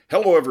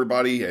Hello,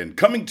 everybody, and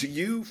coming to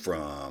you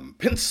from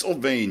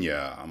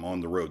Pennsylvania. I'm on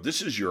the road. This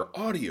is your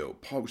audio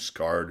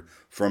postcard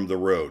from the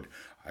road.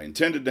 I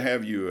intended to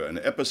have you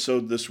an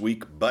episode this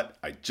week, but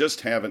I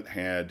just haven't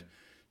had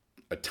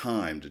a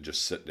time to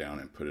just sit down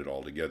and put it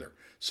all together.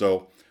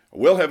 So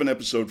we'll have an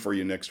episode for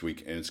you next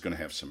week, and it's going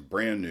to have some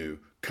brand new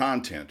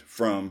content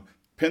from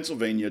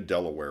Pennsylvania,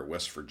 Delaware,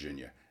 West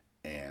Virginia,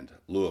 and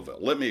Louisville.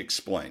 Let me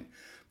explain.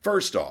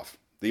 First off,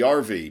 the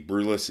RV,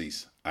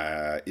 Brulysses,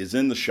 is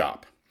in the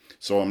shop.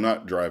 So I'm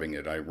not driving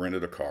it. I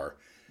rented a car.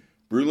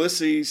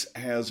 Brulysses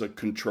has a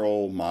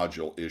control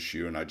module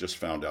issue, and I just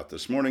found out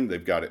this morning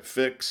they've got it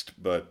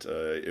fixed, but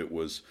it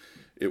was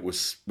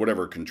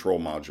whatever control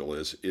module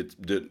is.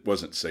 It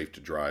wasn't safe to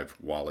drive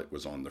while it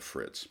was on the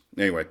fritz.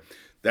 Anyway,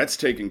 that's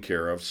taken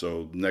care of.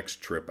 So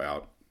next trip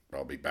out,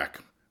 I'll be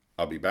back.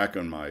 I'll be back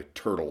on my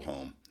turtle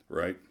home,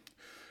 right?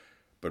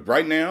 But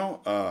right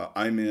now,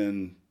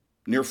 I'm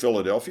near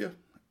Philadelphia,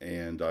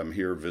 and I'm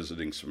here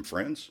visiting some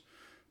friends.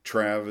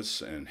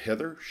 Travis and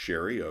Heather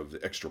Sherry of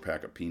the Extra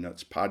Pack of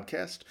Peanuts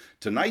podcast.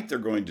 Tonight they're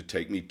going to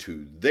take me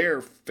to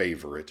their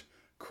favorite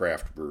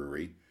craft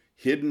brewery,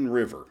 Hidden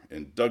River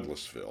in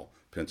Douglasville,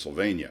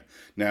 Pennsylvania.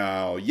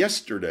 Now,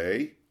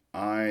 yesterday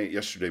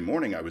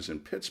morning I was in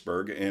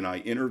Pittsburgh and I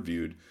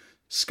interviewed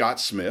Scott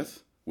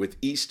Smith with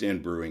East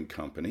End Brewing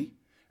Company,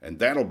 and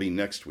that'll be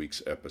next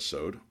week's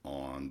episode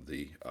on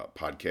the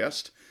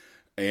podcast.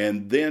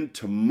 And then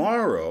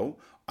tomorrow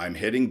I'm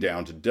heading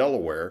down to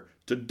Delaware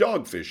to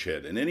Dogfish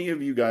Head. And any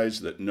of you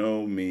guys that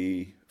know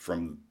me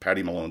from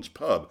Patty Malone's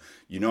Pub,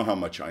 you know how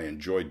much I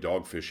enjoy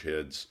Dogfish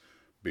Head's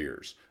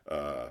beers.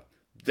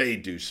 They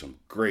do some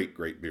great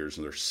beers,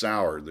 and they're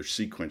sour. Their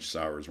Sequence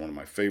Sour is one of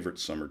my favorite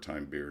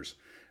summertime beers,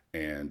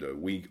 and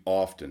we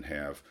often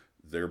have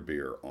their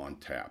beer on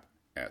tap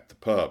at the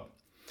pub.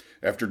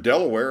 After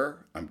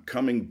Delaware, I'm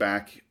coming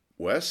back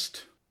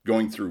west,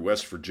 going through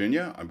West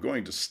Virginia. I'm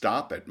going to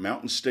stop at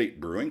Mountain State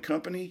Brewing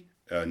Company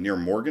near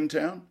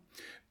Morgantown.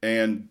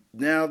 And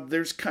now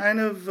there's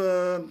there's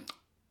a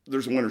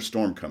winter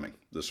storm coming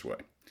this way.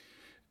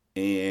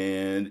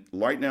 And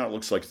right now it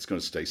looks like it's going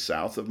to stay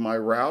south of my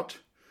route,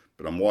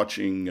 but I'm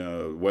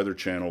watching Weather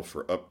Channel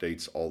for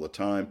updates all the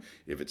time.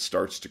 If it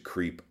starts to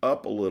creep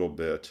up a little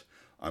bit,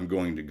 I'm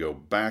going to go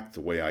back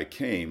the way I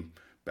came,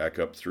 back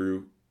up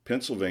through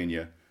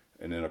Pennsylvania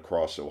and then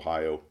across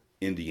Ohio,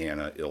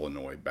 Indiana,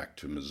 Illinois, back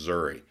to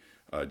Missouri.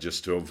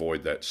 Just to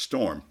avoid that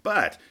storm.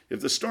 But if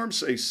the storm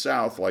stays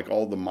south, like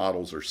all the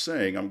models are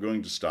saying, I'm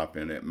going to stop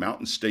in at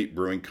Mountain State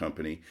Brewing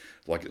Company,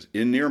 like it's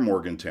in near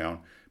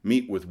Morgantown,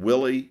 meet with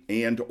Willie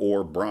and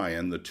or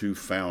Brian, the two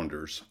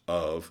founders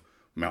of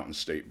Mountain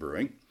State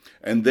Brewing.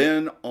 And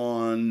then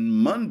on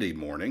Monday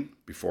morning,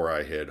 before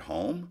I head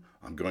home,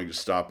 I'm going to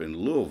stop in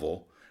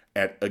Louisville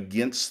at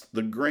Against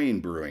the Grain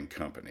Brewing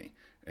Company.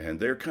 And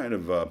they're kind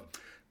of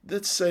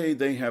let's say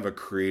they have a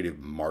creative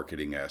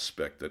marketing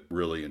aspect that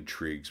really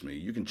intrigues me.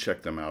 You can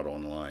check them out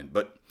online.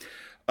 But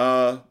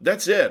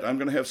that's it. I'm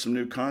going to have some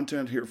new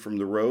content here from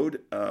the road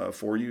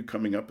for you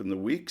coming up in the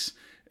weeks.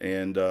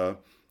 And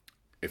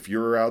if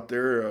you're out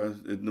there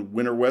in the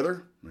winter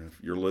weather, if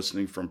you're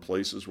listening from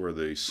places where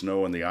the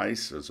snow and the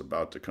ice is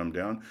about to come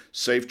down,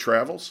 safe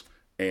travels.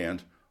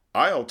 And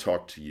I'll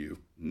talk to you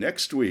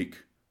next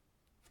week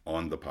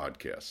on the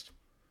podcast.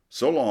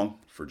 So long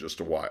for just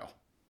a while.